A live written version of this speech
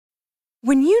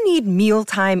When you need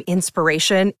mealtime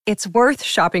inspiration, it's worth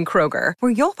shopping Kroger,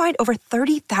 where you'll find over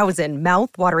 30,000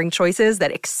 mouth-watering choices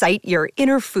that excite your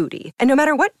inner foodie. And no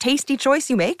matter what tasty choice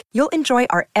you make, you'll enjoy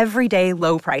our everyday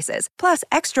low prices, plus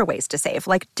extra ways to save,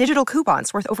 like digital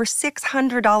coupons worth over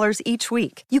 $600 each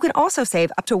week. You can also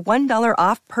save up to $1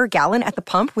 off per gallon at the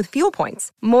pump with fuel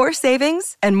points. More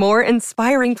savings and more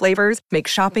inspiring flavors make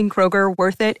shopping Kroger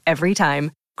worth it every time.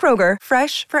 Kroger,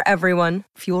 fresh for everyone.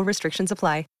 Fuel restrictions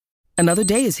apply. Another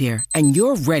day is here, and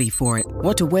you're ready for it.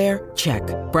 What to wear? Check.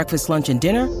 Breakfast, lunch, and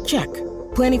dinner? Check.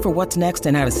 Planning for what's next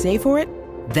and how to save for it?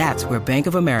 That's where Bank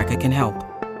of America can help.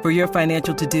 For your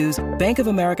financial to-dos, Bank of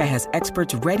America has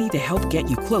experts ready to help get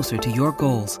you closer to your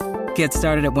goals. Get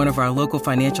started at one of our local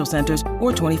financial centers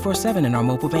or 24/7 in our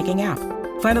mobile banking app.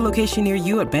 Find a location near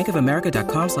you at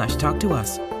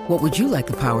bankofamerica.com/talktous. What would you like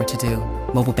the power to do?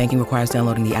 Mobile banking requires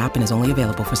downloading the app and is only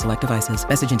available for select devices.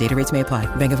 Message and data rates may apply.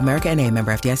 Bank of America N.A.,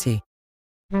 member FDIC.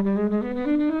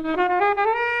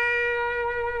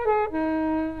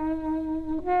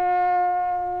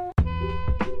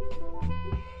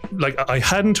 Like, I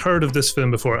hadn't heard of this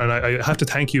film before, and I have to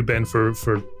thank you, Ben, for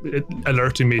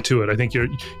alerting me to it. I think you're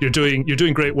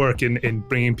doing great work in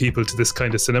bringing people to this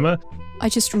kind of cinema. I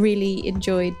just really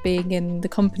enjoyed being in the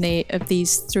company of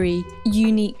these three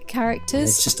unique characters.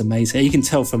 It's just amazing. You can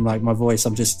tell from like my voice,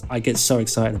 I get so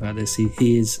excited about this.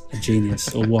 He is a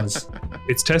genius, or was.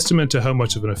 It's testament to how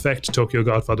much of an effect Tokyo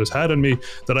Godfathers had on me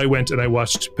that I went and I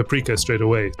watched Paprika straight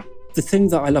away. The thing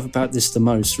that I love about this the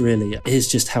most, really, is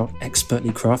just how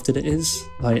expertly crafted it is.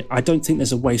 Like, I don't think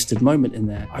there's a wasted moment in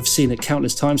there. I've seen it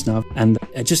countless times now, and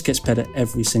it just gets better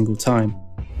every single time.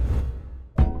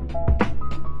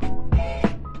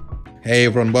 Hey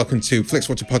everyone, welcome to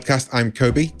FlixWatcher Podcast. I'm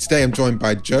Kobe. Today I'm joined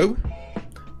by Joe.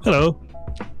 Hello.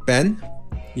 Ben.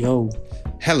 Yo.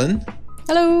 Helen.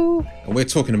 Hello. And we're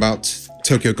talking about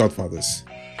Tokyo Godfathers.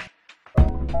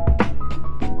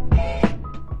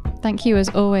 Thank you, as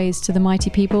always, to the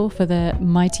mighty people for the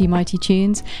mighty, mighty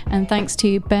tunes. And thanks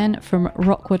to Ben from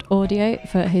Rockwood Audio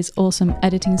for his awesome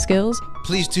editing skills.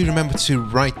 Please do remember to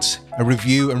write a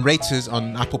review and rate us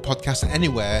on Apple Podcasts and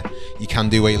anywhere you can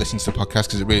do where you listen to the podcast,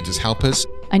 because it really does help us.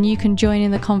 And you can join in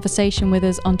the conversation with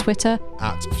us on Twitter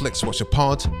at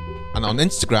FlixWatcherPod and on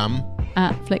Instagram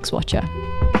at FlixWatcher.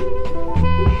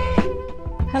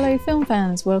 Hello film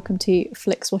fans, welcome to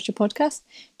FlixWatcher Podcast.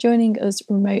 Joining us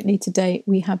remotely today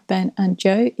we have Ben and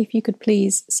Joe. If you could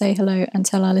please say hello and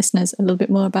tell our listeners a little bit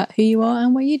more about who you are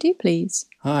and what you do, please.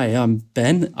 Hi, I'm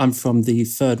Ben. I'm from the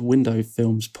Third Window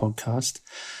Films podcast.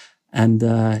 And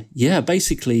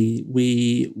basically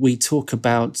we talk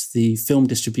about the film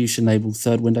distribution label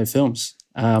Third Window Films.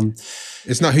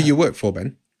 It's not who you work for,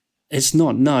 Ben? It's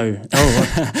not, no.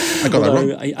 Oh, I got that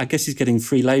wrong. I guess he's getting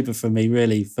free labour from me,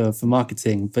 really, for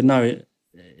marketing. But no,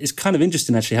 it's kind of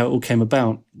interesting, actually, how it all came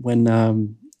about. When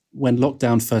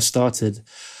lockdown first started,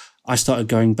 I started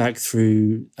going back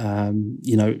through,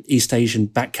 East Asian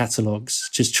back catalogues,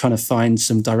 just trying to find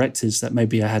some directors that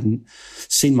maybe I hadn't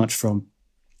seen much from.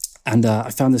 And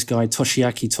I found this guy,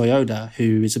 Toshiaki Toyoda,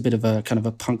 who is a bit of a kind of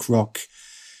a punk rock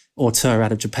auteur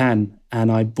out of Japan,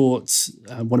 and I bought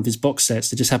one of his box sets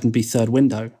that just happened to be Third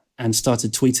Window and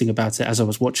started tweeting about it as I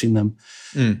was watching them.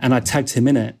 And I tagged him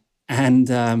in it, and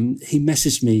he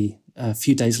messaged me a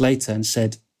few days later and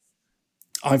said,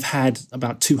 I've had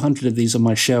about 200 of these on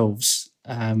my shelves,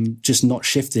 just not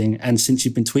shifting, and since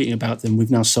you've been tweeting about them,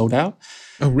 we've now sold out.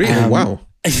 Oh, really? Wow.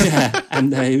 Yeah,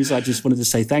 and he was like, just wanted to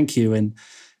say thank you and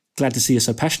glad to see you're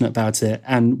so passionate about it.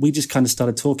 And we just kind of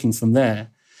started talking from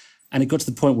there. And it got to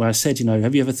the point where I said,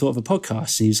 have you ever thought of a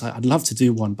podcast? And he was like, I'd love to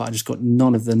do one, but I just got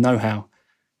none of the know-how.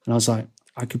 And I was like,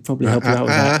 I could probably help you out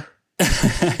with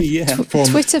that. Yeah.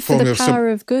 Twitter for the power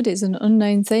of good is an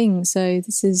unknown thing. So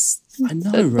this is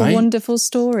a wonderful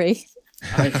story.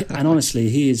 And honestly,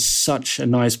 he is such a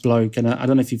nice bloke. And I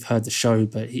don't know if you've heard the show,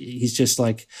 but he's just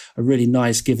like a really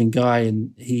nice, giving guy.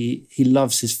 And he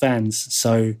loves his fans.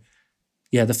 So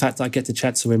yeah, the fact that I get to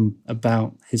chat to him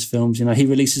about his films, he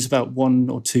releases about 1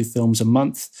 or 2 films a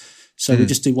month. So we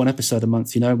just do 1 episode a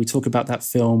month, we talk about that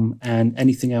film and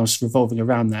anything else revolving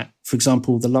around that. For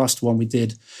example, the last one we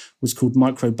did was called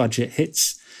Micro Budget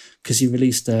Hits, because he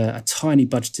released a tiny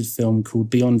budgeted film called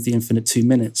Beyond the Infinite 2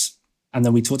 Minutes. And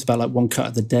then we talked about like One Cut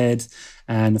of the Dead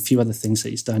and a few other things that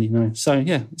he's done, So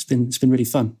yeah, it's been really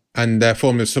fun. And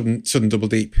formerly Sudden Double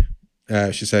Deep.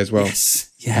 She says as well.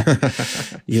 Yes, yeah,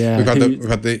 yeah. We've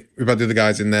had the other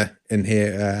guys in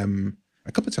here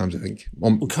a couple of times, I think.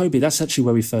 Well, Kobe, that's actually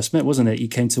where we first met, wasn't it? You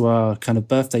came to our kind of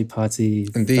birthday party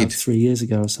about 3 years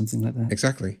ago or something like that.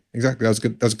 Exactly. That was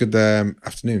good. That was a good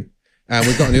afternoon. And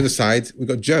we've got on the other side, we've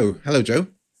got Joe. Hello, Joe.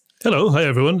 Hello. Hi,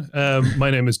 everyone.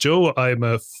 My name is Joe. I'm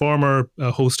a former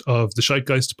host of the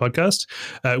Scheitgeist podcast,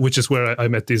 which is where I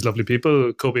met these lovely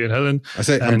people, Kobe and Helen. I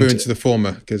say I'm booing to the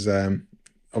former because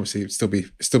obviously it'd still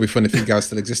be fun if you guys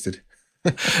still existed.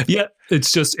 Yeah,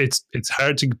 it's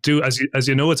hard to do, as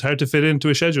you know, it's hard to fit into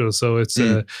a schedule, so it's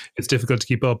difficult to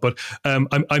keep up. But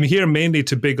I'm here mainly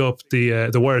to big up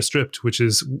the Wire Stripped, which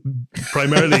is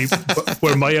primarily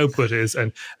where my output is,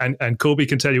 and Kobe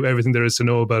can tell you everything there is to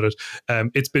know about it.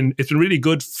 It's been really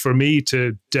good for me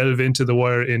to delve into the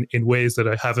Wire in ways that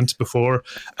I haven't before,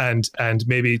 and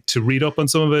maybe to read up on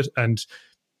some of it and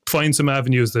find some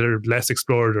avenues that are less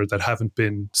explored or that haven't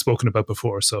been spoken about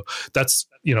before. So that's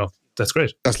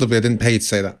great. That's lovely. I didn't pay you to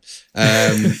say that.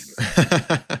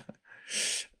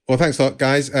 Well, thanks a lot,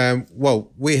 guys.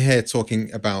 Well, we're here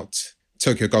talking about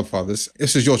Tokyo Godfathers.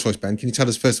 This is your choice, Ben. Can you tell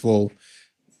us, first of all,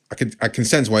 I can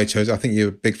sense why you chose it. I think you're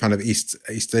a big fan of East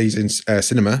Asian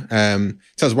cinema.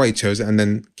 Tell us why you chose it, and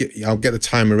then I'll get the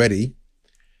timer ready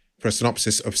for a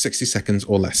synopsis of 60 seconds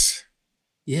or less.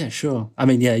 Yeah, sure. I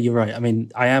mean, yeah, you're right. I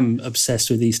mean, I am obsessed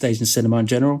with East Asian cinema in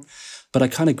general, but I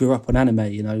kind of grew up on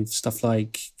anime, stuff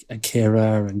like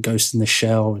Akira and Ghost in the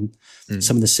Shell and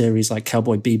some of the series like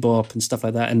Cowboy Bebop and stuff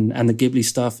like that, and the Ghibli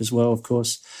stuff as well, of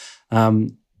course.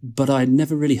 But I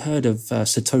never really heard of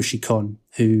Satoshi Kon,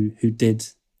 who did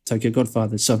Tokyo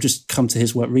Godfathers. So I've just come to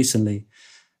his work recently,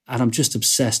 and I'm just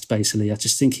obsessed, basically. I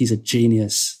just think he's a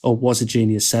genius, or was a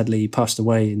genius. Sadly, he passed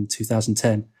away in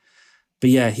 2010. But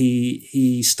yeah,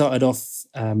 he started off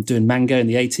doing manga in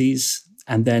the 80s,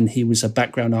 and then he was a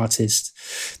background artist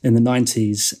in the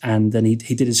 90s. And then he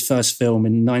did his first film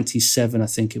in 97, I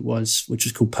think it was, which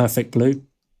was called Perfect Blue,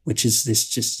 which is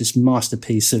this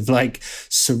masterpiece of like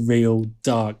surreal,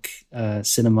 dark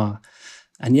cinema.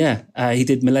 And yeah, he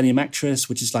did Millennium Actress,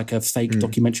 which is like a fake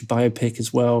documentary biopic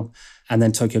as well. And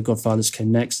then Tokyo Godfathers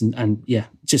came next. And yeah,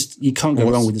 just you can't go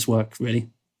wrong with his work,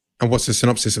 really. And what's the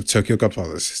synopsis of Tokyo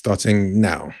Godfathers, starting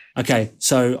now? Okay,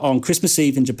 so on Christmas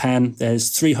Eve in Japan,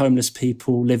 there's 3 homeless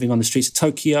people living on the streets of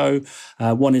Tokyo.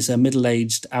 One is a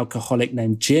middle-aged alcoholic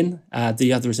named Jin.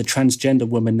 The other is a transgender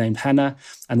woman named Hana.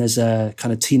 And there's a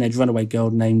kind of teenage runaway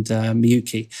girl named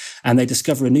Miyuki. And they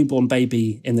discover a newborn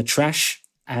baby in the trash,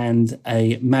 and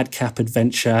a madcap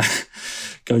adventure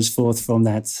goes forth from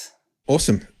that.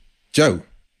 Awesome. Joe,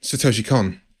 Satoshi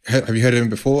Kon, have you heard of him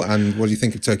before? And what do you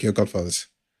think of Tokyo Godfathers?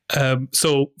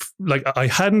 So I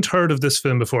hadn't heard of this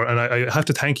film before, and I have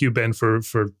to thank you, Ben, for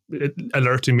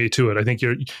alerting me to it. I think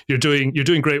you're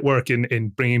doing great work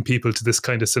in bringing people to this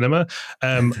kind of cinema.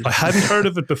 I hadn't heard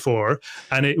of it before,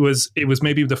 and it was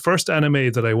maybe the first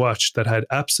anime that I watched that had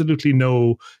absolutely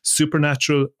no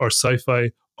supernatural or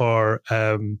sci-fi or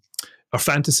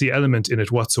fantasy element in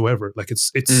it whatsoever. Like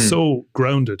it's so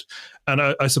grounded. And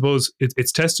I suppose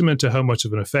it's testament to how much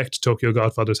of an effect Tokyo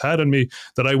Godfathers had on me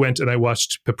that I went and I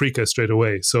watched Paprika straight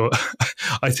away. So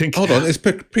I think... Hold on, is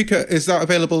that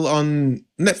available on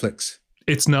Netflix?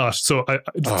 It's not. So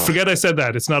forget I said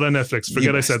that. It's not on Netflix.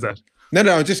 I said that.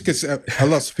 No, just because a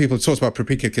lot of people talk about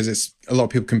Paprika because a lot of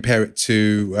people compare it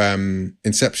to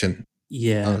Inception.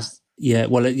 Yeah. Yeah,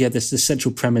 well, there's the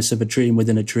central premise of a dream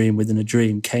within a dream within a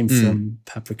dream came from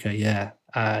Paprika, yeah.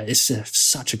 It's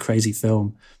such a crazy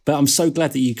film. But I'm so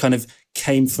glad that you kind of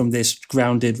came from this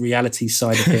grounded reality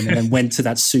side of him and then went to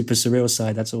that super surreal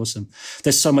side. That's awesome.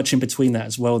 There's so much in between that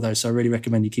as well, though, so I really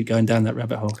recommend you keep going down that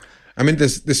rabbit hole. I mean,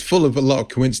 there's full of a lot of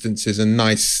coincidences and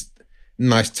nice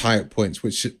tie-up points,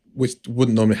 which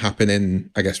wouldn't normally happen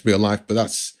in, I guess, real life, but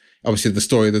that's obviously the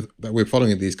story that we're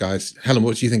following of these guys. Helen,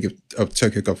 what do you think of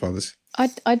Tokyo Godfathers?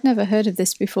 I'd never heard of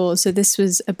this before, so this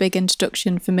was a big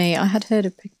introduction for me. I had heard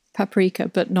of Paprika,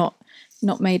 but not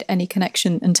made any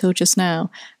connection until just now.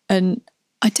 And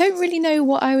I don't really know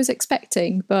what I was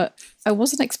expecting, but I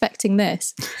wasn't expecting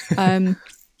this,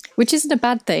 which isn't a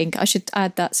bad thing. I should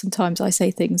add that sometimes I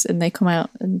say things and they come out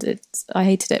and I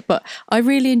hated it, but I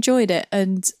really enjoyed it.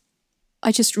 And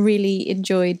I just really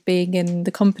enjoyed being in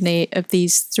the company of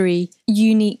these 3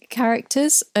 unique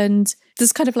characters. And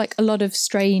there's kind of like a lot of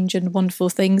strange and wonderful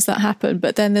things that happen,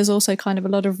 but then there's also kind of a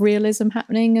lot of realism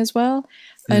happening as well.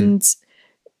 And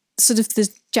sort of the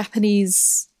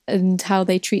Japanese and how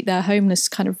they treat their homeless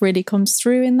kind of really comes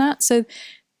through in that. So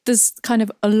there's kind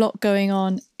of a lot going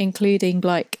on, including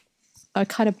like a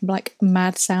kind of like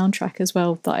mad soundtrack as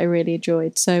well that I really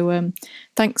enjoyed. So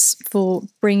thanks for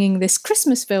bringing this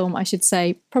Christmas film, I should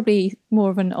say, probably more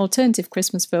of an alternative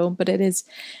Christmas film, but it is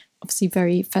obviously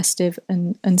very festive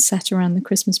and set around the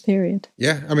Christmas period.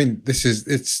 Yeah, I mean,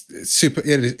 it's super.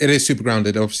 It is super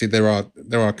grounded. Obviously, there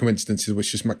are coincidences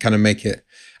which just kind of make it.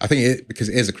 I think because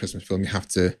it is a Christmas film, you have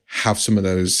to have some of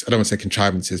those. I don't want to say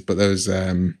contrivances, but those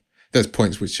there's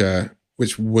points which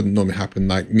wouldn't normally happen,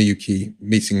 like Miyuki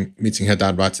meeting her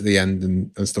dad right at the end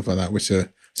and stuff like that, which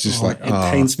are just it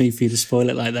pains me for you to spoil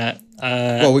it like that.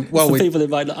 For people that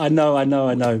might, I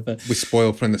know, but we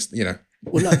spoil from this, you know.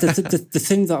 Well, like the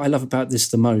thing that I love about this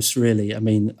the most, really, I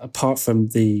mean, apart from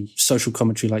the social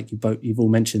commentary, like you've all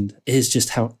mentioned, is just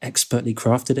how expertly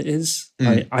crafted it is.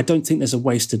 I don't think there's a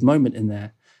wasted moment in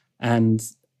there, and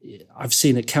I've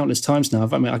seen it countless times now.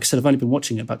 I mean, like I said, I've only been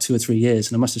watching it about 2 or 3 years,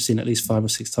 and I must have seen it at least 5 or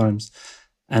 6 times,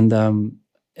 and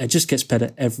it just gets better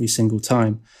every single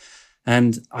time.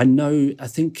 And I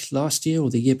think last year or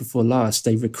the year before last,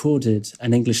 they recorded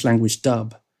an English language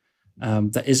dub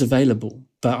that is available.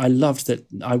 But I loved that.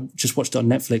 I just watched it on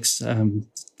Netflix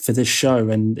for this show,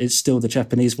 and it's still the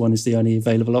Japanese one is the only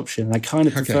available option. And I kind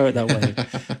of prefer it that way.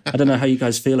 I don't know how you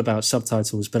guys feel about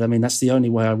subtitles, but I mean, that's the only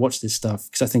way I watch this stuff,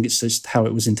 because I think it's just how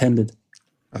it was intended.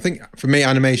 I think for me,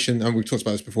 animation, and we've talked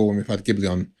about this before when we've had Ghibli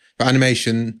on, but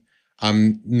animation,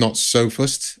 I'm not so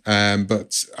fussed,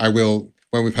 but I will,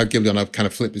 when we've had Ghibli on, I've kind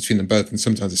of flipped between them both, and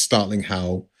sometimes it's startling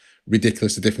how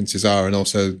ridiculous the differences are, and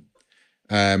also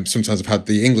sometimes I've had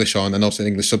the English on and also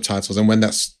English subtitles, and when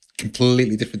that's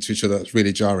completely different to each other, that's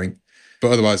really jarring.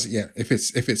 But otherwise, yeah, if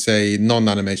it's a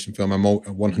non-animation film, I'm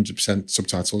 100%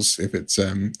 subtitles. If it's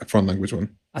a foreign language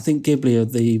one, I think Ghibli are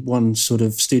the one sort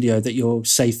of studio that you're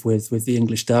safe with the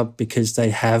English dub, because they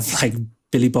have like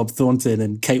Billy Bob Thornton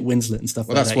and Kate Winslet and stuff.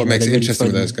 Well, like that's that. what makes it really interesting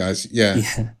with those guys.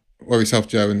 Yeah. What yourself,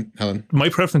 Joe and Helen? My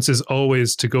preference is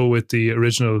always to go with the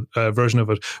original version of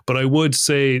it. But I would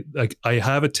say, like, I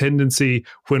have a tendency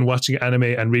when watching anime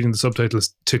and reading the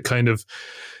subtitles to kind of,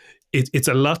 it's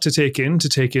a lot to take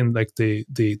in like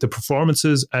the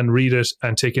performances and read it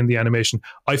and take in the animation.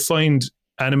 I find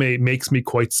anime makes me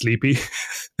quite sleepy.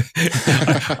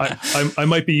 I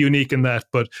might be unique in that,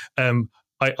 but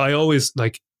I always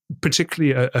like,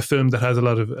 particularly a film that has a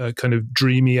lot of kind of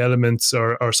dreamy elements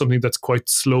or something that's quite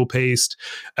slow paced.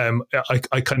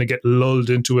 I kind of get lulled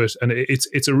into it, and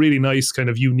it's a really nice kind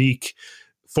of unique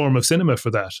form of cinema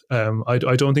for that.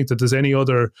 I don't think that there's any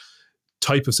other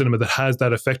type of cinema that has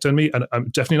that effect on me, and I'm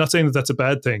definitely not saying that that's a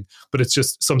bad thing, but it's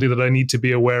just something that I need to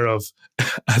be aware of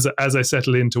as I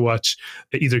settle in to watch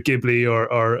either Ghibli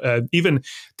or even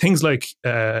things like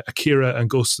Akira and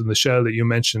Ghost in the Shell that you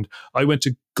mentioned. I went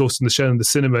to Ghost in the Shell in the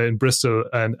cinema in Bristol,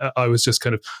 and I was just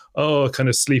kind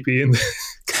of sleepy.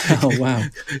 Oh wow!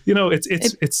 You know,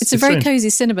 it's a very cozy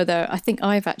cinema though. I think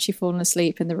I've actually fallen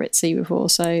asleep in the Ritzy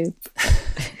before, so.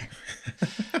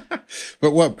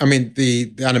 But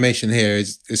the animation here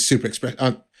is super expressive.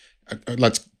 I'd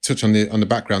like to touch on the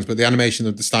backgrounds, but the animation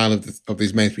of the style of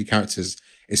these main 3 characters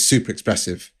is super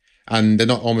expressive, and they're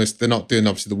not doing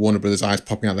obviously the Warner Brothers eyes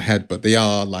popping out of the head, but they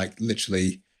are like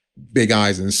literally big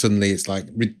eyes, and suddenly it's like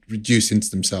reduced into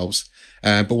themselves.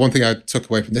 But one thing I took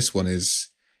away from this one is,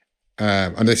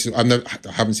 and this is,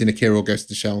 I haven't seen Akira or Ghost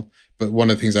in the Shell, but one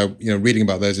of the things reading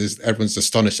about those is everyone's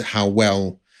astonished at how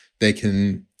well they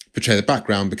can portray the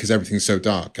background, because everything's so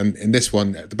dark. And in this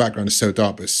one, the background is so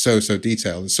dark, but it's so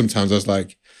detailed. And sometimes I was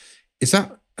like,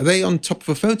 are they on top of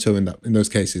a photo in those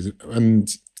cases?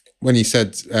 And when you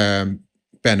said,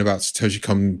 Ben, about Satoshi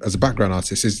Kon as a background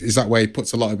artist, is that where he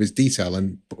puts a lot of his detail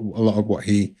and a lot of what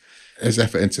his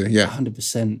effort into? Yeah,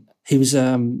 100%. He was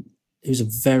a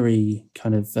very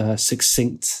kind of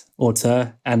succinct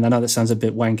auteur, and I know that sounds a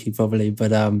bit wanky probably,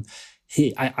 but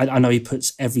I know he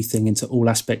puts everything into all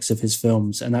aspects of his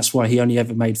films, and that's why he only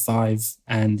ever made 5.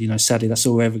 And, sadly, that's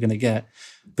all we're ever going to get.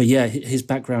 But yeah, his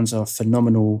backgrounds are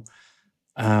phenomenal.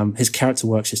 His character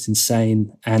work's just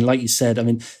insane. And like you said, I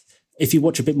mean, if you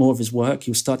watch a bit more of his work,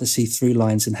 you'll start to see through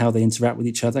lines in how they interact with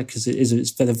each other, because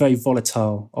they're very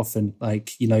volatile often.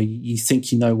 Like, you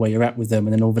think you know where you're at with them,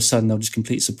 and then all of a sudden they'll just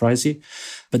completely surprise you.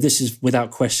 But this is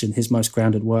without question his most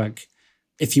grounded work.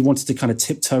 If you wanted to kind of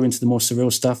tiptoe into the more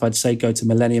surreal stuff, I'd say go to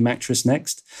Millennium Actress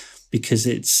next, because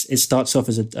it starts off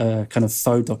as a kind of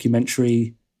faux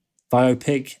documentary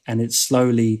biopic, and it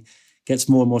slowly gets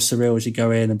more and more surreal as you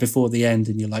go in, and before the end,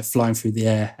 and you're like flying through the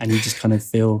air, and you just kind of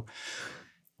feel,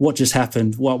 what just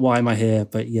happened? Why am I here?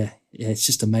 But yeah, it's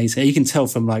just amazing. You can tell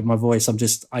from like my voice,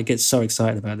 I get so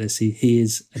excited about this. He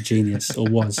is a genius, or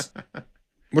was.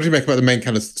 What do you make about the main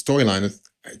kind of storyline?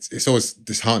 It's always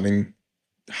disheartening,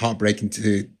 heartbreaking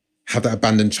to have that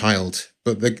abandoned child,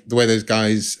 but the way those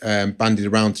guys bandied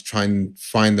around to try and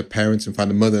find the parents and find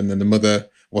the mother, and then the mother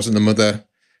wasn't the mother.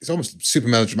 It's almost super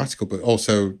melodramatical, but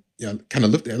also kind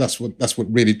of loved it. That's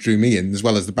what really drew me in, as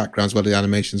well as the background, as well as the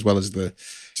animation, as well as the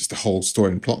whole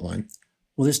story and plot line.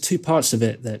 Well, there's 2 parts of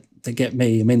it that get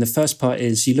me. I mean, the first part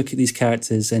is you look at these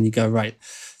characters and you go, right,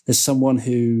 there's someone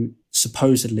who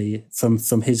supposedly, from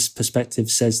his perspective,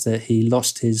 says that he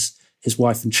lost his his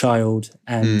wife and child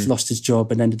and lost his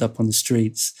job and ended up on the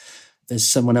streets. There's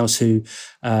someone else who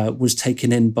was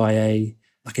taken in by a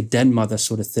den mother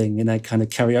sort of thing in a kind of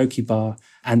karaoke bar,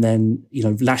 and then, you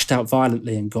know, lashed out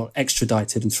violently and got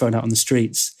extradited and thrown out on the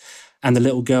streets. And the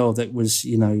little girl that was,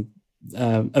 you know,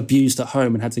 abused at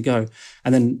home and had to go.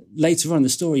 And then later on in the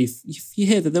story, you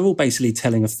hear that they're all basically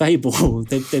telling a fable.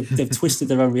 They've twisted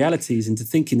their own realities into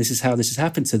thinking this is how this has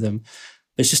happened to them.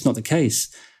 But it's just not the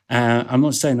case. I'm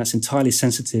not saying that's entirely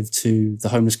sensitive to the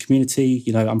homeless community.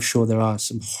 You know, I'm sure there are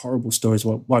some horrible stories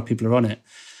why people are on it.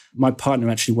 My partner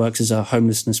actually works as a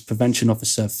homelessness prevention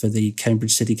officer for the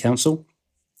Cambridge City Council.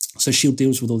 So she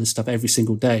deals with all this stuff every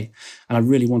single day. And I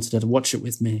really wanted her to watch it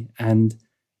with me. And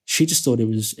she just thought it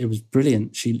was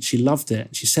brilliant. She loved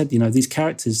it. She said, you know, these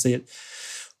characters,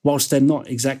 whilst they're not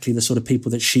exactly the sort of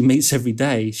people that she meets every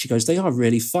day, she goes, they are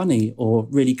really funny or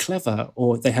really clever,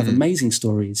 or they have amazing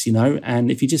stories, you know. And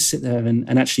if you just sit there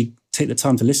and actually take the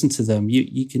time to listen to them,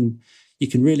 you can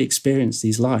really experience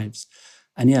these lives.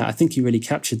 And yeah, I think he really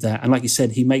captured that. And like you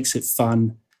said, he makes it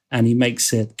fun and he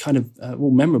makes it kind of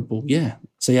memorable. Yeah.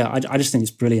 So yeah, I just think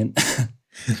it's brilliant.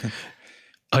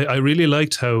 I really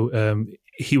liked how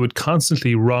he would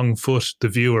constantly wrong foot the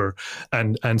viewer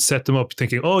and set them up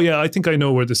thinking, oh yeah, I think I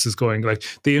know where this is going. Like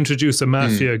they introduce a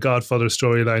mafia Godfather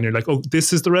storyline. You're like, oh,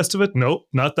 this is the rest of it? No,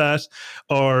 not that.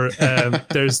 Or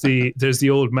there's the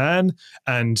old man,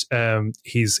 and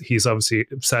he's obviously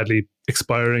sadly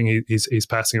expiring. He's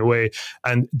passing away,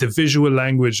 and the visual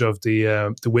language of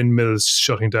the windmills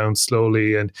shutting down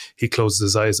slowly, and he closes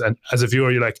his eyes. And as a viewer,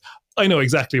 you're like, I know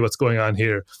exactly what's going on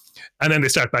here. And then they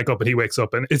start back up and he wakes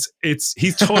up, and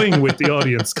he's toying with the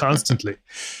audience constantly.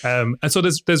 And so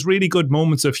there's really good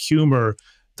moments of humor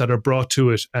that are brought to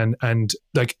it, and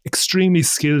like extremely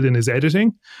skilled in his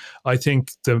editing. I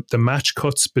think the match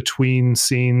cuts between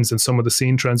scenes and some of the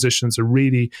scene transitions are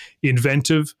really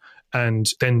inventive, and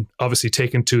then obviously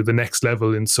taken to the next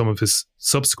level in some of his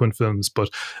subsequent films. But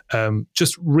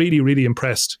just really, really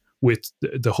impressed with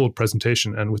the whole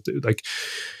presentation, and with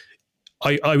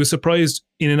I was surprised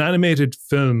in an animated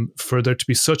film for there to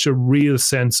be such a real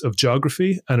sense of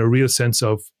geography and a real sense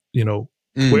of, you know,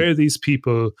 where these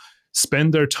people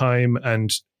spend their time,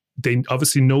 and they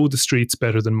obviously know the streets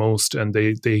better than most, and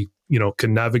they you know,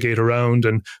 can navigate around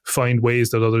and find ways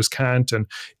that others can't. And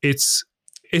it's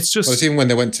just, well, it's even when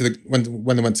they went to when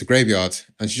they went to graveyard,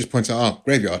 and she just points out, oh,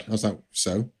 graveyard. I was like,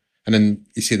 so, and then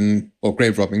you see them, well,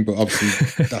 grave robbing, but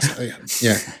obviously that's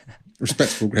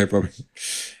respectful grave robbing.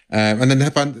 And then they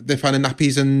find the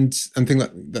nappies and things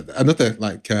like that. Another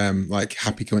like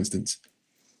happy coincidence.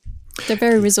 They're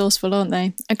very resourceful, aren't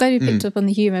they? I'm glad you picked up on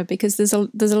the humour, because there's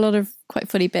a lot of quite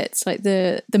funny bits, like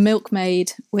the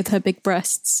milkmaid with her big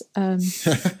breasts, kind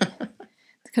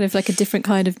of like a different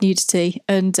kind of nudity,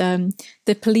 and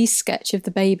the police sketch of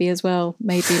the baby as well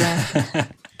made me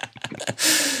laugh.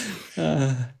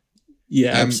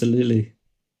 Yeah, absolutely.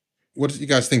 What did you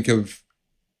guys think of?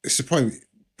 This is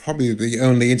probably the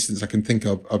only instance I can think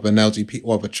of an LGBT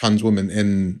or of a trans woman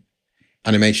in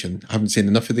animation. I haven't seen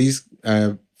enough of these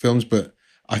films, but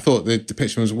I thought the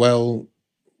depiction was well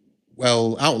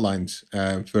outlined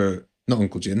for not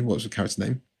Uncle Jin. What was the character's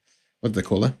name? What did they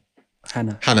call her?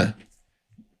 Hannah.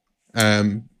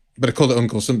 But I called it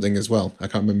Uncle something as well. I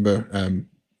can't remember.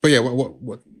 But yeah,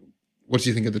 what do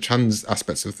you think of the trans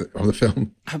aspects of the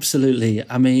film? Absolutely.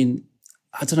 I mean,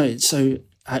 I don't know. So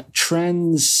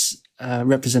trans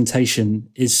representation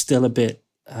is still a bit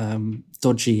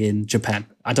dodgy in Japan.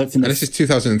 I don't think this is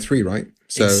 2003, right?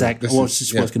 So exactly. What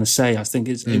I was going to say. I think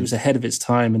it was ahead of its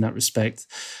time in that respect.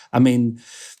 I mean,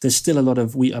 there's still a lot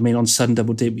of on Sudden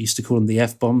Double Dip, we used to call them the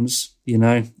F-bombs, you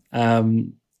know,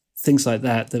 things like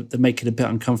that make it a bit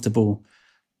uncomfortable.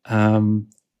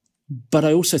 But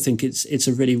I also think it's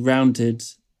a really rounded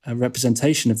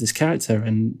representation of this character,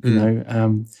 and you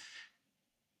know,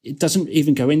 it doesn't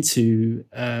even go into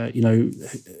you know,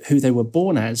 who they were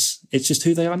born as. It's just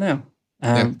who they are now,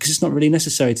 because it's not really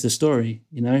necessary to the story.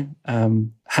 You know,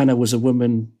 Hannah was a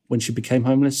woman when she became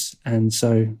homeless, and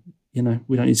so, you know,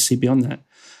 we don't need to see beyond that.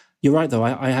 You're right, though.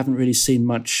 I haven't really seen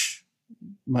much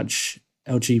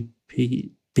LGBTQ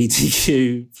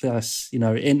plus, you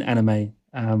know, in anime.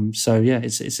 So yeah,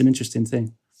 it's an interesting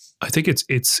thing. I think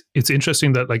it's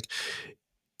interesting that, like,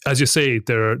 as you say,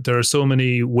 there are so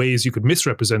many ways you could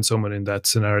misrepresent someone in that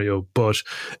scenario, but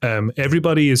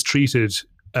everybody is treated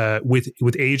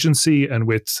with agency and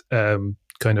with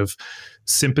kind of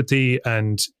sympathy,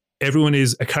 and everyone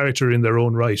is a character in their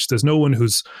own right. There's no one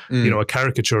who's you know, a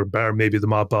caricature, bar maybe the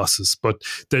mob bosses, but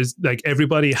there's like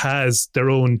everybody has their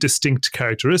own distinct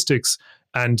characteristics,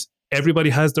 and everybody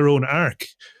has their own arc.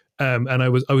 and I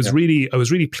was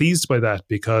really pleased by that,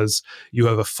 because you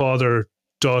have a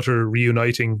father-daughter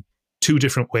reuniting two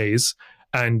different ways,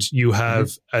 and you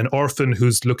have an orphan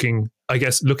who's looking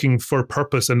for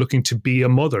purpose and looking to be a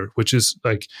mother, which is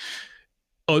like,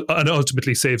 and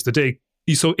ultimately saves the day.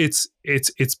 So it's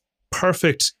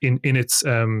perfect in its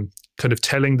kind of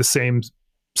telling the same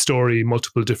story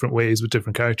multiple different ways with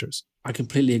different characters. I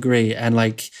completely agree. And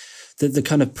like the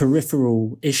kind of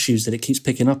peripheral issues that it keeps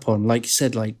picking up on, like you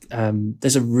said, like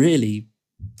there's a really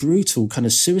brutal kind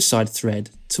of suicide thread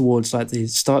towards like the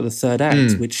start of the third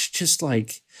act, which just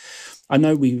like, I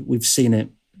know we've seen it,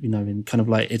 you know, in kind of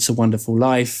like It's a Wonderful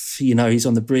Life, you know, he's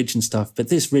on the bridge and stuff, but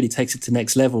this really takes it to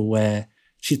next level, where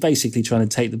she's basically trying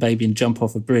to take the baby and jump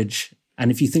off a bridge. And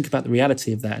if you think about the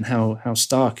reality of that and how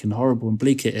stark and horrible and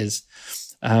bleak it is,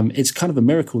 it's kind of a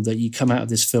miracle that you come out of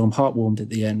this film heartwarmed at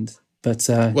the end. But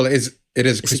well, it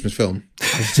is a Christmas film.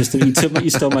 Just you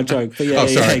stole my joke, but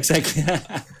yeah, exactly.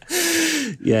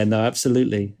 Yeah, no,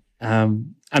 absolutely.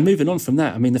 And moving on from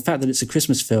that, I mean, the fact that it's a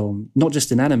Christmas film, not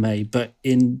just in anime, but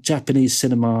in Japanese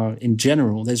cinema in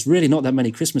general, there's really not that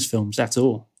many Christmas films at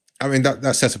all. I mean,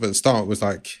 that setup at the start was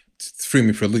like, threw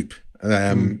me for a loop.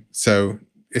 So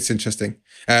it's interesting.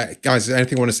 Guys, is there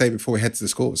anything you want to say before we head to the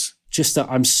scores? Just that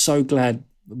I'm so glad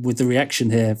with the reaction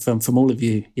here from all of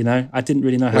you. You know, I didn't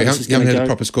really know how this was going to go. You haven't heard the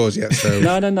proper scores yet. So.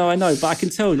 No, I know. But I can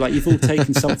tell, like, you've all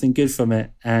taken something good from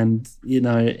it. And, you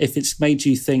know, if it's made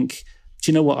you think,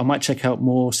 do you know what, I might check out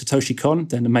more Satoshi Kon,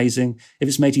 then amazing. If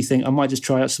it's made you think, I might just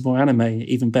try out some more anime,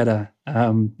 even better.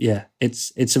 Yeah,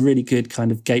 it's a really good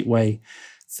kind of gateway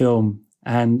film.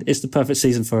 And it's the perfect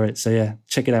season for it. So yeah,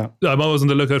 check it out. I'm always on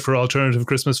the lookout for alternative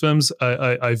Christmas films.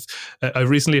 I've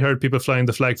recently heard people flying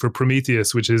the flag for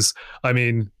Prometheus, which is, I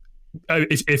mean,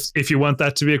 if you want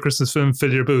that to be a Christmas film,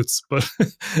 fill your boots. But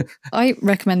I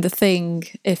recommend The Thing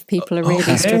if people are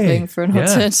really struggling for an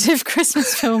alternative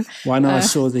Christmas film. Well, I know I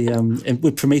saw the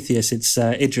with Prometheus, it's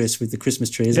Idris with the Christmas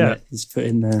tree, isn't it? He's put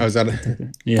in there. Oh, is that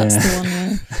it? Yeah, that's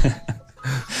the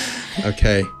one. Yeah.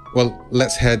 Okay, well,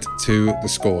 let's head to the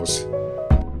scores.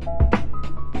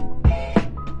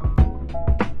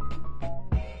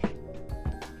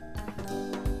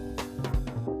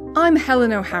 I'm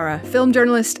Helen O'Hara, film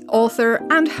journalist, author,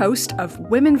 and host of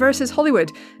Women vs. Hollywood,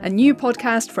 a new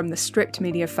podcast from the Stripped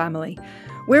Media family.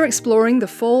 We're exploring the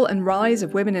fall and rise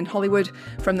of women in Hollywood,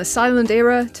 from the silent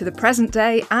era to the present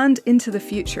day and into the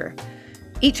future.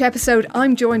 Each episode,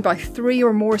 I'm joined by 3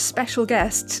 or more special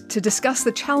guests to discuss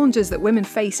the challenges that women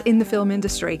face in the film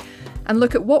industry and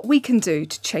look at what we can do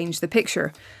to change the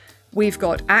picture. We've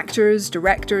got actors,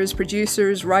 directors,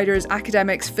 producers, writers,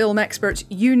 academics, film experts,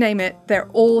 you name it, they're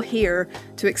all here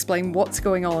to explain what's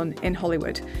going on in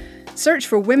Hollywood. Search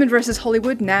for Women vs.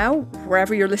 Hollywood now,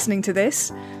 wherever you're listening to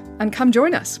this, and come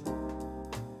join us.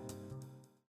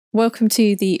 Welcome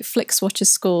to the FlixWatcher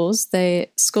scores. The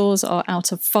scores are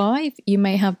out of 5. You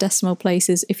may have decimal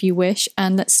places if you wish.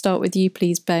 And let's start with you,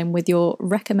 please, Ben, with your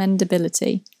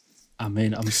recommendability. I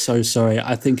mean, I'm so sorry.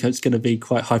 I think it's going to be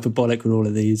quite hyperbolic with all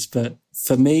of these, but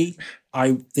for me,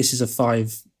 this is a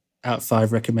 5 out of 5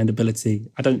 recommendability.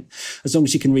 As long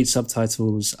as you can read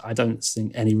subtitles, I don't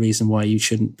think any reason why you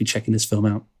shouldn't be checking this film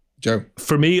out. Joe?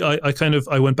 For me,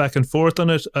 I went back and forth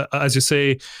on it. As you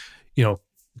say, you know,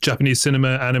 Japanese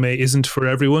cinema, anime isn't for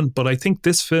everyone, but I think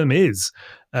this film is.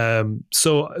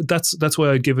 So that's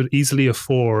why I'd give it easily a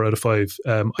 4 out of 5.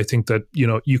 I think that, you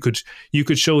know, you could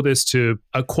show this to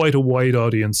quite a wide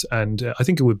audience, and I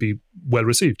think it would be well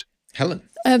received. Helen?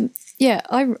 Yeah,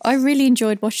 I really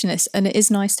enjoyed watching this, and it is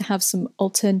nice to have some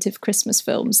alternative Christmas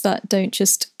films that don't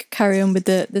just carry on with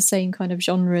the same kind of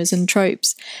genres and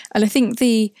tropes. And I think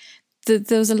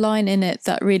there was a line in it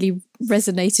that really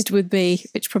resonated with me,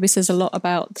 which probably says a lot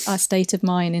about our state of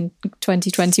mind in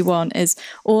 2021, is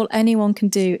all anyone can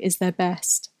do is their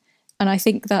best. And I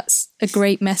think that's a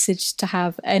great message to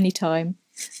have anytime,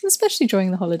 especially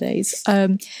during the holidays.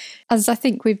 As I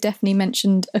think we've definitely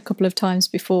mentioned a couple of times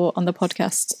before on the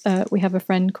podcast, we have a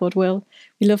friend called Will.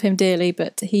 We love him dearly,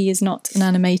 but he is not an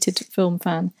animated film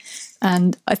fan.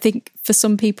 And I think for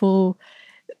some people,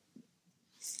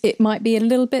 it might be a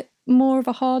little bit more of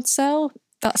a hard sell.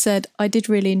 That said, I did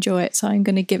really enjoy it, so I'm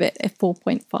going to give it a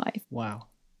 4.5. Wow.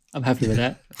 I'm happy with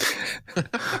that.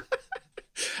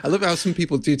 I love how some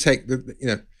people do take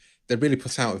they really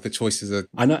put out if the choices are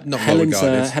I know, not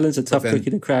Helen's a tough cookie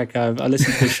to crack. I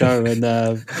listened to the show and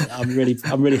I'm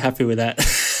really happy with that.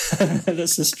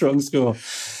 That's a strong score.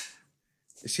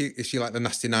 Is she like the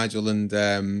Nasty Nigel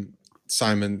and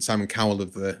Simon Cowell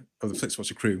of the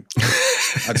FlixWatcher crew?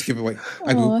 I'd just give away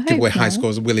high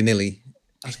scores willy-nilly.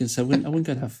 I was going to say, I wouldn't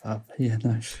go that far. Yeah,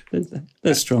 no,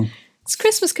 that's strong. It's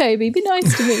Christmas, Kobe. Be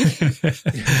nice to me.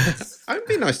 I'm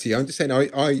being nice to you. I'm just saying.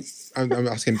 I'm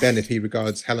asking Ben if he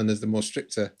regards Helen as the more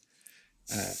stricter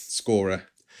scorer.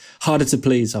 Harder to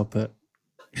please, I'll put.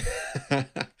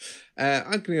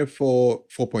 I'm going to go for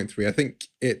 4.3. I think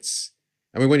it's.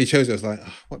 I mean, when you chose it, I was like,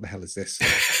 oh, "What the hell is this?"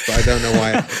 But I don't know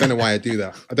why. I don't know why I do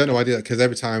that. I don't know why I do that because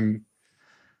every time,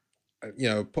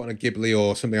 put on a Ghibli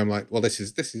or something, I'm like, "Well, this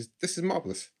is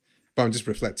marvelous." But I'm just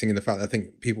reflecting in the fact that I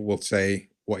think people will say,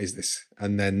 "What is this?"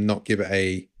 and then not give it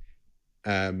a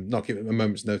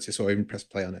moment's notice or even press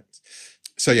play on it.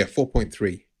 So yeah,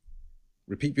 4.3.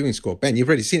 Repeat viewing score. Ben, you've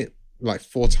already seen it like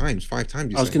 4 times, 5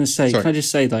 times. I was going to say, can I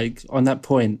just say, like, on that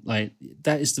point, like,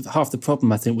 that is half the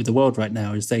problem, I think, with the world right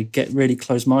now, is they get really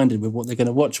close-minded with what they're going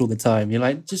to watch all the time. You're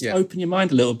like, just open your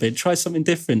mind a little bit, try something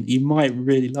different. You might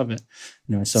really love it.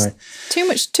 Anyway, sorry. Too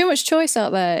much choice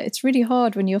out there. It's really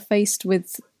hard when you're faced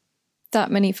with that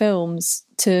many films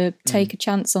to take a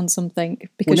chance on something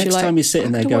because next time you're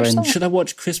sitting there going, should I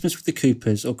watch Christmas with the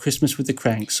Coopers or Christmas with the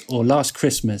Cranks or Last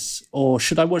Christmas or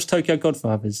should I watch Tokyo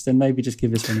Godfathers? Then maybe just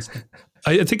give this one a spin.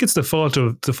 I think it's the fault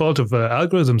of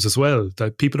algorithms as well,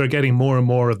 that people are getting more and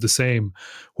more of the same,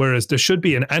 whereas there should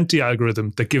be an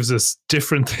anti-algorithm that gives us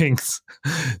different things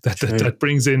that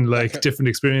brings in like different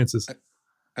experiences.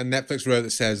 And Netflix wrote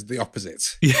that says the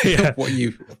opposite. Yeah.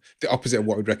 The opposite of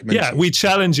what we'd recommend. Yeah, we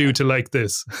challenge you to like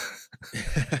this.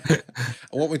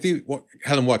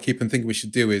 Helen, what I keep on thinking we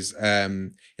should do is, how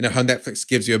Netflix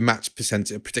gives you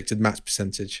a predicted match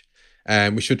percentage.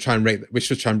 We should try and bring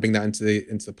that into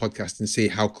the podcast and see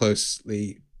how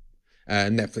closely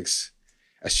Netflix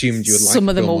assumed you would like. Some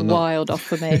of them are wild off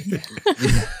for me.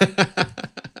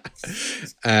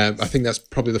 I think that's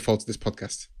probably the fault of this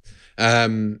podcast.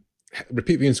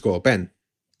 Repeat viewing score, Ben.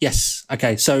 Yes.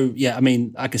 Okay. So yeah, I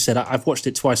mean, like I said, I've watched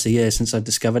it twice a year since I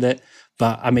discovered it.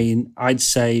 But I mean, I'd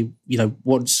say,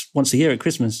 once a year at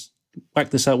Christmas. Whack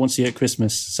this out once a year at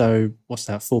Christmas. So what's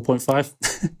that?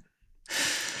 4.5.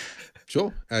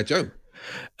 Sure, Joe.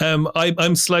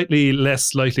 I'm slightly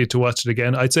less likely to watch it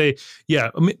again. I'd say,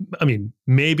 I mean,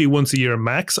 maybe once a year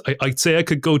max. I'd say I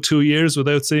could go 2 years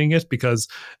without seeing it because,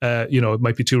 it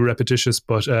might be too repetitious,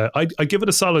 but I'd give it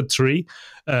a solid 3.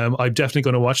 I'm definitely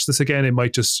going to watch this again. It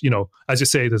might just, as you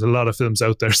say, there's a lot of films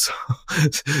out there.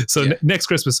 So next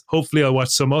Christmas, hopefully I'll watch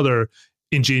some other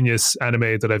ingenious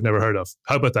anime that I've never heard of.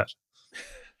 How about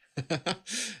that?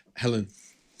 Helen.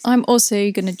 I'm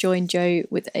also going to join Joe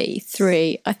with a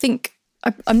 3. I think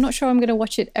I'm not sure I'm going to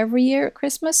watch it every year at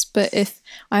Christmas, but if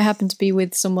I happen to be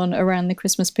with someone around the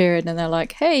Christmas period and they're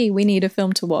like, hey, we need a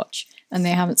film to watch, and they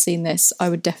haven't seen this, I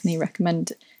would definitely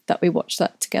recommend that we watch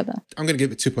that together. I'm going to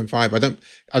give it 2.5. I don't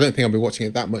think I'll be watching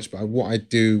it that much, but what I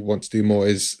do want to do more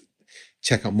is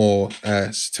check out more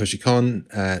Satoshi Kon.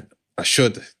 I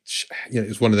should,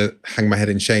 it's one of the hang my head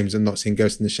in shames and not seeing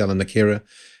Ghost in the Shell and Akira,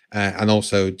 and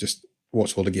also just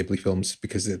watch all the Ghibli films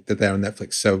because they're there on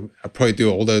Netflix. So I'll probably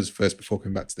do all those first before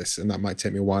coming back to this. And that might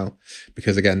take me a while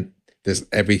because, again, there's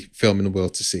every film in the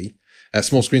world to see.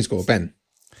 Small screen score, Ben.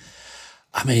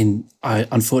 I mean, I've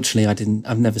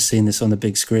never seen this on the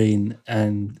big screen.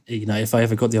 And, if I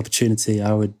ever got the opportunity,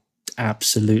 I would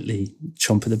absolutely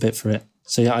chomp at the bit for it.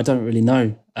 So, yeah, I don't really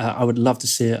know. I would love to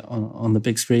see it on the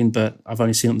big screen, but I've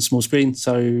only seen it on the small screen.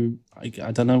 So I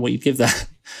don't know what you'd give that.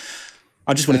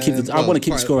 I just want to keep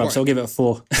the score up, so I'll give it a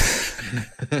 4.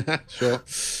 Sure.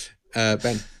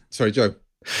 Ben. Sorry, Joe.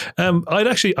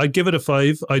 I'd give it a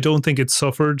 5. I don't think it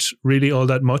suffered really all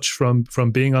that much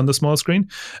from being on the small screen.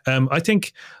 I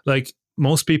think like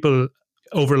most people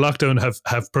over lockdown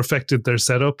have perfected their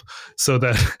setup so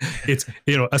that it's,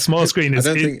 a small screen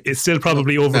it's still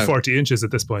probably over 40 inches at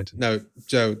this point. No,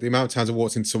 Joe, the amount of times I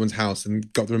walked into someone's house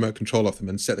and got the remote control off them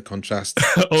and set the contrast,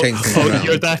 change things around.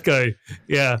 You're that guy.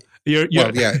 Yeah. You're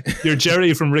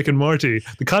Jerry from Rick and Morty.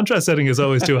 The contrast setting is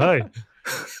always too high.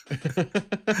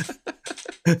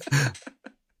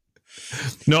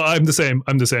 No, I'm the same.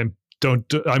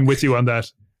 I'm with you on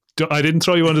that. I didn't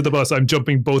throw you under the bus. I'm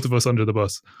jumping both of us under the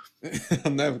bus.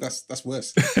 No, that's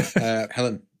worse.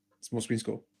 Helen, small screen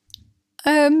score.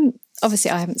 Obviously,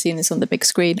 I haven't seen this on the big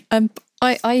screen.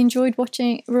 I enjoyed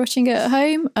watching it at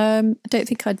home. I don't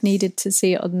think I'd needed to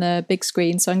see it on the big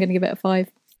screen, so I'm going to give it a 5.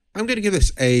 I'm going to give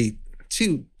this a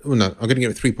 2. Well, no, I'm going to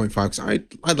give it 3.5 because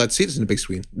I'd like to see this on the big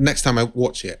screen. Next time I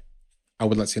watch it, I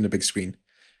would like to see it on the big screen.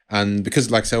 And because,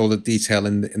 like I said, all the detail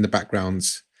in the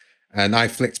backgrounds, and I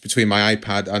flicked between my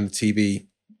iPad and the TV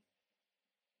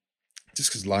just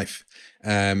because life.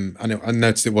 I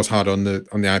noticed it was hard on the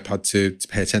iPad to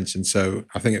pay attention. So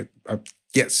I think I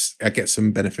get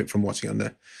some benefit from watching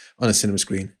it on a cinema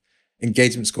screen.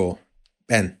 Engagement score,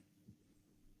 Ben.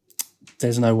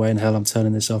 there's no way in hell I'm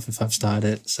turning this off if I've started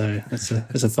it. So it's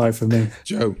a 5 from me.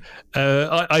 Joe?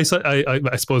 I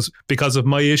suppose because of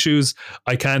my issues,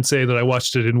 I can't say that I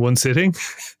watched it in one sitting.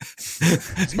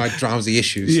 It's my drowsy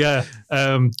issues. Yeah.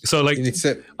 So like,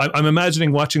 I'm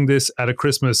imagining watching this at a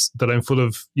Christmas that I'm full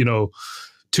of,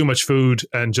 too much food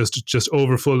and just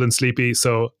over full and sleepy.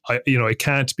 So it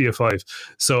can't be a 5.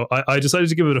 So I decided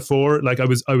to give it a 4. Like I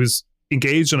was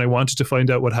engaged and I wanted to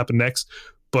find out what happened next,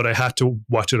 but I had to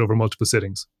watch it over multiple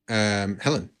sittings.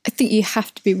 Helen? I think you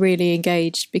have to be really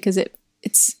engaged because it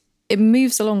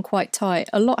moves along quite tight.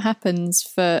 A lot happens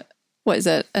for, what is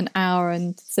it, an hour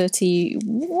and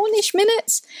 31-ish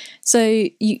minutes. So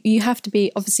you have to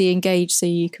be obviously engaged so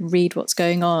you can read what's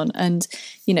going on. And,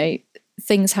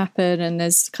 things happen and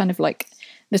there's kind of like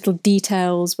little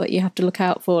details that you have to look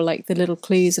out for, like the little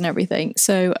clues and everything.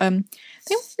 So I think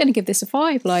I'm going to give this a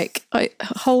 5. Like, I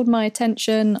hold my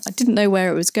attention. I didn't know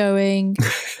where it was going.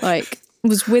 Like,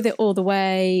 was with it all the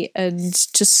way, and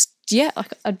just it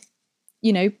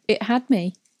had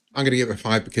me. I'm going to give it a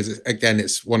 5 because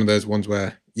it's one of those ones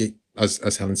where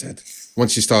as Helen said,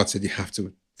 once you started, you have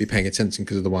to be paying attention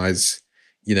because otherwise,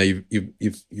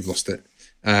 you've lost it.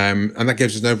 And that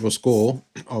gives us an overall score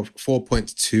of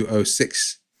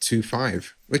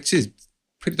 4.20625, which is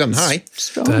pretty damn high.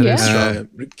 Strong,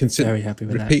 Very happy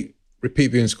with that.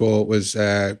 Repeat viewing score was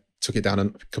took it down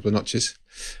a couple of notches.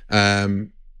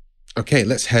 Okay,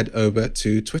 let's head over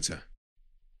to Twitter.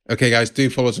 Okay, guys, do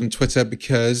follow us on Twitter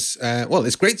because,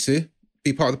 it's great to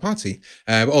be part of the party.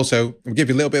 But also, we'll give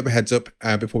you a little bit of a heads up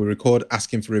before we record,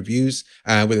 asking for reviews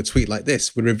with a tweet like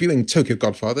this. We're reviewing Tokyo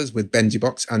Godfathers with Benji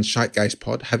Box and Scheitgeist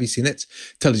Pod. Have you seen it?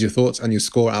 Tell us your thoughts and your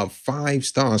score out of 5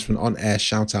 stars for an on-air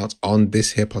shout-out on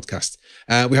this here podcast.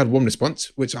 We had one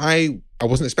response, which I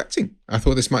wasn't expecting. I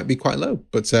thought this might be quite low,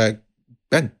 but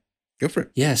Ben, go for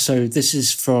it. Yeah, so this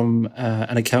is from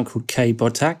an account called K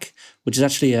Botak, which is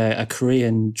actually a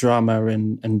Korean drama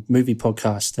and movie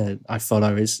podcast that I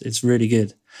follow. It's really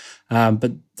good.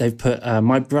 But they've put,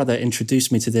 my brother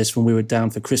introduced me to this when we were down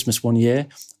for Christmas one year.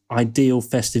 Ideal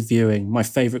festive viewing, my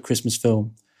favourite Christmas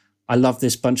film. I love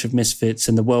this bunch of misfits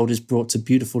and the world is brought to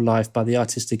beautiful life by the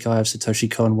artistic eye of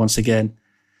Satoshi Kon once again.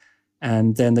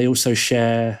 And then they also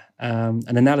share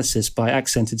an analysis by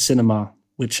Accented Cinema,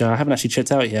 which I haven't actually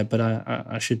checked out yet, but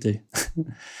I should do.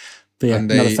 But yeah,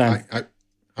 another fan.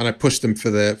 I pushed them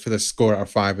for the score out of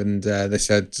 5, and they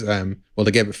said,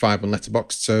 they gave it 5 on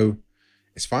Letterboxd, so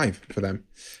it's 5 for them.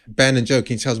 Ben and Joe,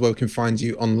 can you tell us where we can find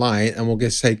you online, and we'll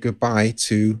just say goodbye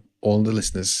to all the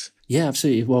listeners. Yeah,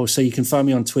 absolutely. Well, so you can find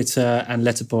me on Twitter and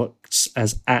Letterboxd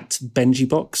as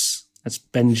 @BenjiBox. That's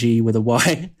Benji with a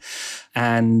Y.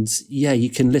 And yeah, you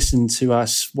can listen to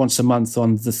us once a month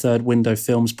on the Third Window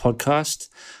Films podcast.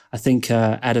 I think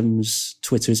Adam's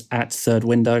Twitter is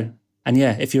 @ThirdWindow. And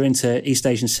yeah, if you're into East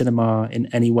Asian cinema in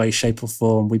any way, shape or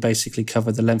form, we basically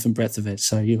cover the length and breadth of it.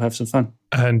 So you have some fun.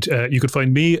 And you could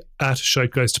find me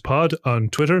 @ScheitgeistPod on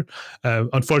Twitter.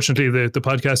 Unfortunately, the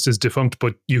podcast is defunct,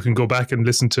 but you can go back and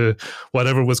listen to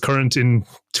whatever was current in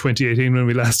 2018 when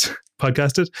we last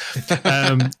podcasted.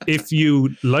 If you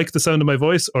like the sound of my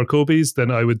voice or Kobe's, then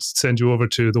I would send you over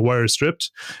to The Wire Stripped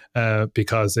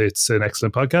because it's an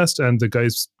excellent podcast and the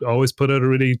guys always put out a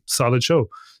really solid show.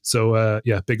 So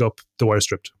big up The Wire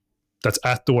Stripped. That's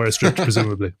 @The Wire Stripped,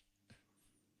 presumably.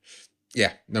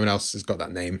 Yeah, no one else has got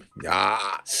that name. Yeah.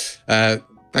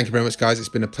 Thank you very much, guys. It's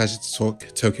been a pleasure to talk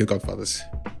Tokyo Godfathers.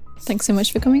 Thanks so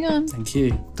much for coming on. Thank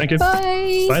you. Thank you.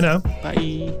 Bye. Bye now.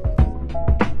 Bye.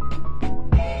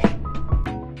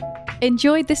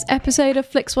 Enjoyed this episode of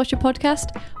FlixWatcher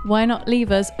Podcast? Why not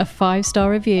leave us a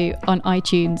 5-star review on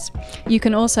iTunes? You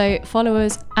can also follow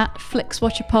us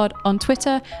 @FlixWatcherPod on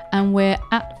Twitter, and we're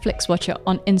 @FlixWatcher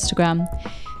on Instagram.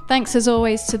 Thanks as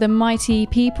always to the mighty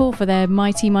people for their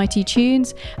mighty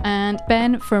tunes, and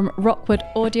Ben from Rockwood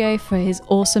Audio for his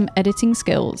awesome editing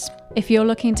skills. If you're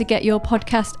looking to get your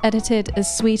podcast edited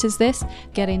as sweet as this,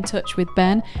 get in touch with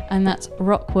Ben, and that's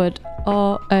Rockwood,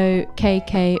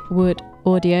 ROKK Wood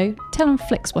Audio. Tell them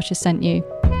FlixWatcher sent you.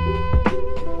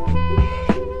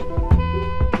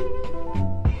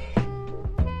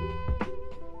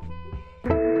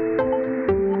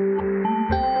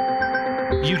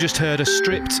 You just heard a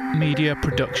Stripped Media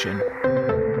production.